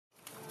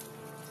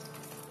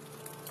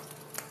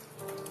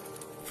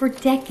For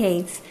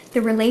decades,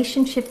 the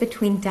relationship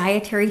between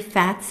dietary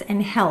fats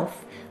and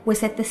health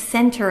was at the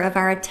center of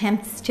our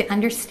attempts to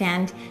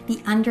understand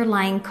the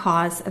underlying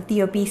cause of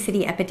the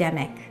obesity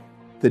epidemic.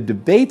 The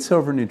debates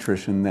over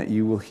nutrition that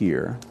you will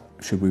hear,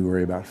 should we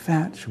worry about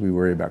fat, should we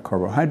worry about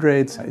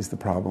carbohydrates, is the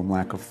problem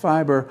lack of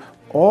fiber,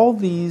 all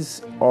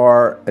these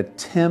are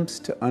attempts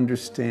to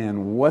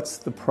understand what's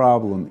the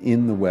problem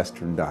in the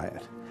Western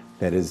diet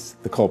that is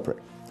the culprit.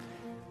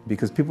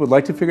 Because people would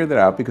like to figure that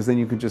out, because then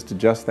you can just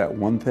adjust that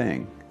one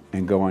thing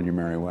and go on your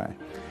merry way.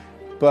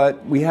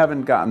 But we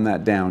haven't gotten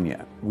that down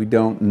yet. We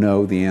don't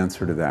know the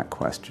answer to that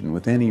question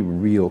with any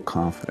real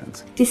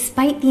confidence.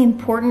 Despite the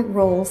important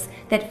roles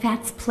that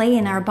fats play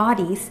in our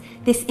bodies,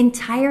 this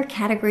entire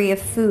category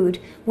of food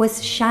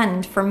was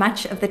shunned for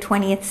much of the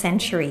 20th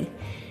century.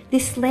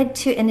 This led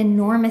to an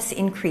enormous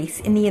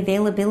increase in the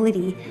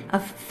availability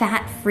of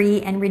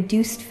fat-free and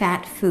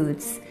reduced-fat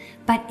foods.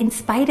 But in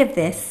spite of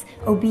this,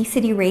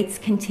 obesity rates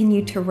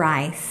continue to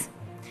rise.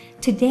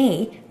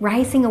 Today,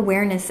 rising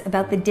awareness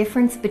about the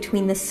difference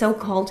between the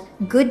so-called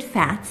good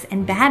fats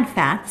and bad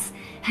fats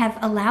have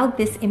allowed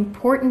this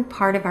important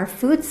part of our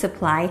food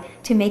supply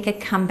to make a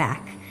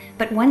comeback.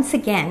 But once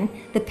again,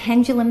 the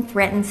pendulum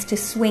threatens to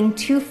swing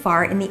too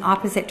far in the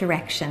opposite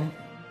direction.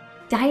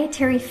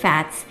 Dietary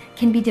fats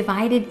can be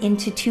divided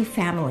into two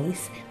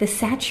families, the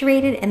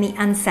saturated and the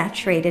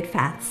unsaturated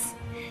fats.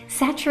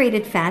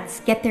 Saturated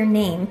fats get their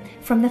name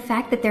from the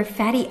fact that their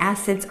fatty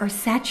acids are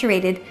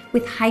saturated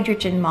with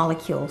hydrogen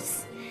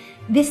molecules.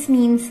 This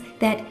means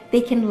that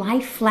they can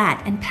lie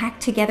flat and pack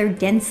together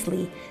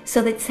densely,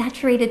 so that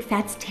saturated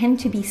fats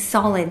tend to be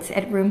solids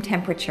at room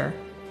temperature.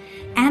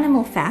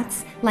 Animal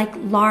fats, like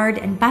lard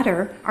and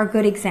butter, are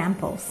good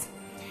examples.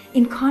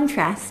 In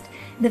contrast,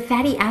 the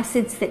fatty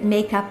acids that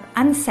make up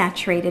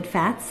unsaturated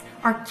fats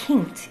are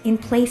kinked in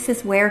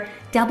places where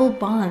double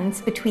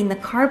bonds between the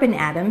carbon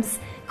atoms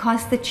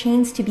cause the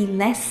chains to be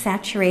less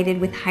saturated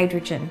with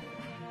hydrogen.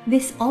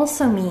 This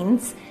also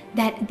means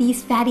that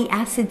these fatty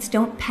acids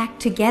don't pack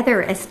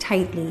together as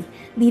tightly,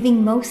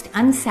 leaving most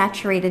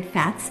unsaturated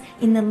fats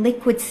in the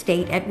liquid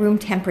state at room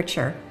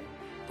temperature.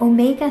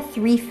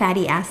 Omega-3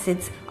 fatty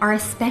acids are a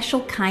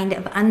special kind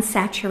of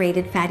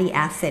unsaturated fatty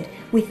acid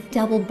with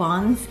double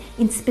bonds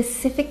in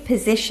specific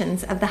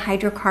positions of the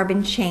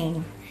hydrocarbon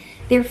chain.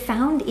 They're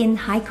found in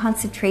high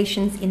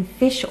concentrations in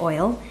fish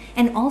oil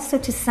and also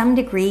to some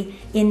degree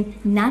in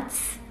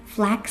nuts,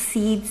 flax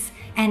seeds,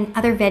 and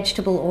other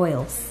vegetable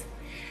oils.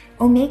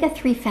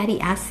 Omega-3 fatty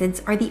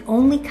acids are the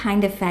only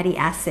kind of fatty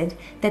acid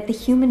that the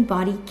human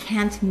body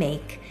can't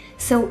make,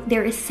 so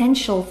they're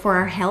essential for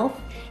our health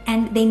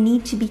and they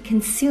need to be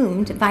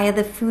consumed via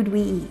the food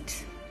we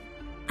eat.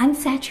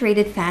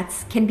 Unsaturated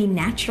fats can be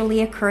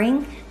naturally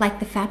occurring, like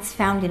the fats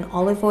found in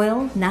olive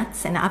oil,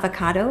 nuts, and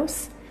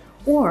avocados,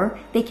 or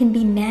they can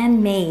be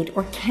man-made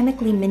or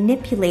chemically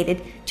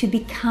manipulated to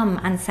become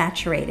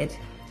unsaturated.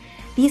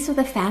 These are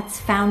the fats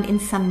found in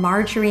some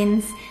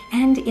margarines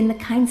and in the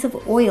kinds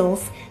of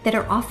oils that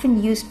are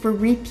often used for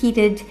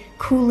repeated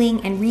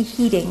cooling and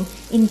reheating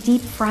in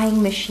deep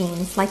frying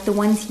machines like the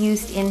ones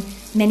used in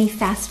many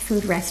fast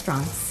food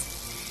restaurants.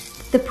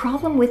 The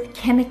problem with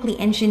chemically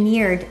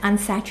engineered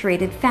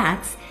unsaturated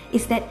fats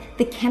is that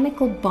the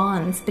chemical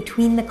bonds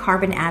between the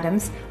carbon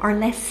atoms are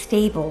less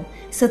stable,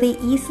 so they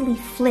easily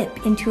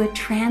flip into a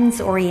trans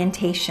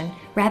orientation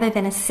rather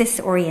than a cis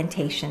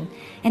orientation,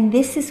 and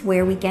this is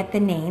where we get the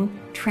name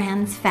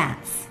trans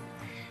fats.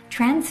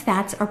 Trans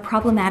fats are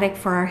problematic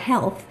for our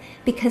health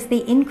because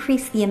they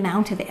increase the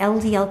amount of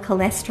LDL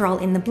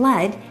cholesterol in the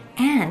blood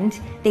and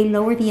they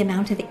lower the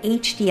amount of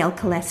HDL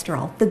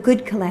cholesterol, the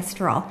good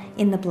cholesterol,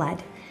 in the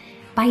blood.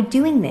 By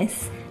doing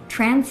this,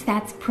 trans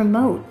fats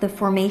promote the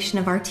formation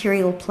of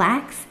arterial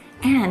plaques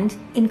and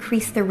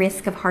increase the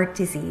risk of heart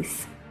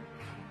disease.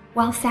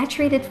 While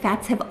saturated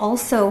fats have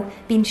also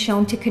been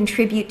shown to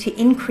contribute to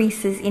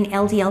increases in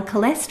LDL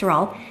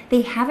cholesterol,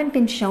 they haven't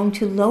been shown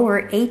to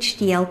lower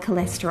HDL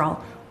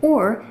cholesterol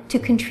or to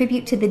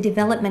contribute to the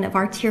development of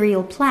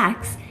arterial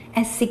plaques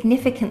as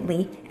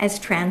significantly as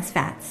trans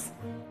fats.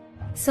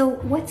 So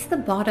what's the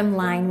bottom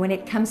line when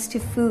it comes to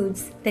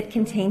foods that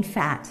contain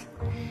fat?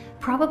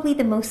 Probably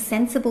the most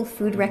sensible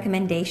food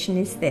recommendation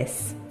is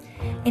this: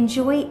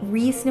 enjoy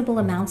reasonable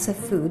amounts of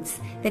foods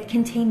that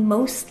contain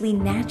mostly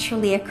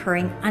naturally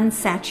occurring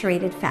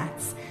unsaturated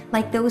fats,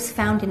 like those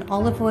found in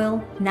olive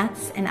oil,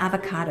 nuts, and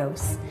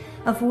avocados.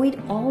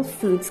 Avoid all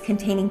foods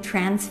containing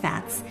trans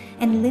fats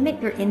and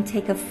limit your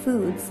intake of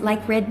foods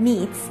like red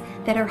meats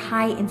that are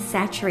high in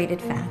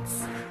saturated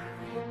fats.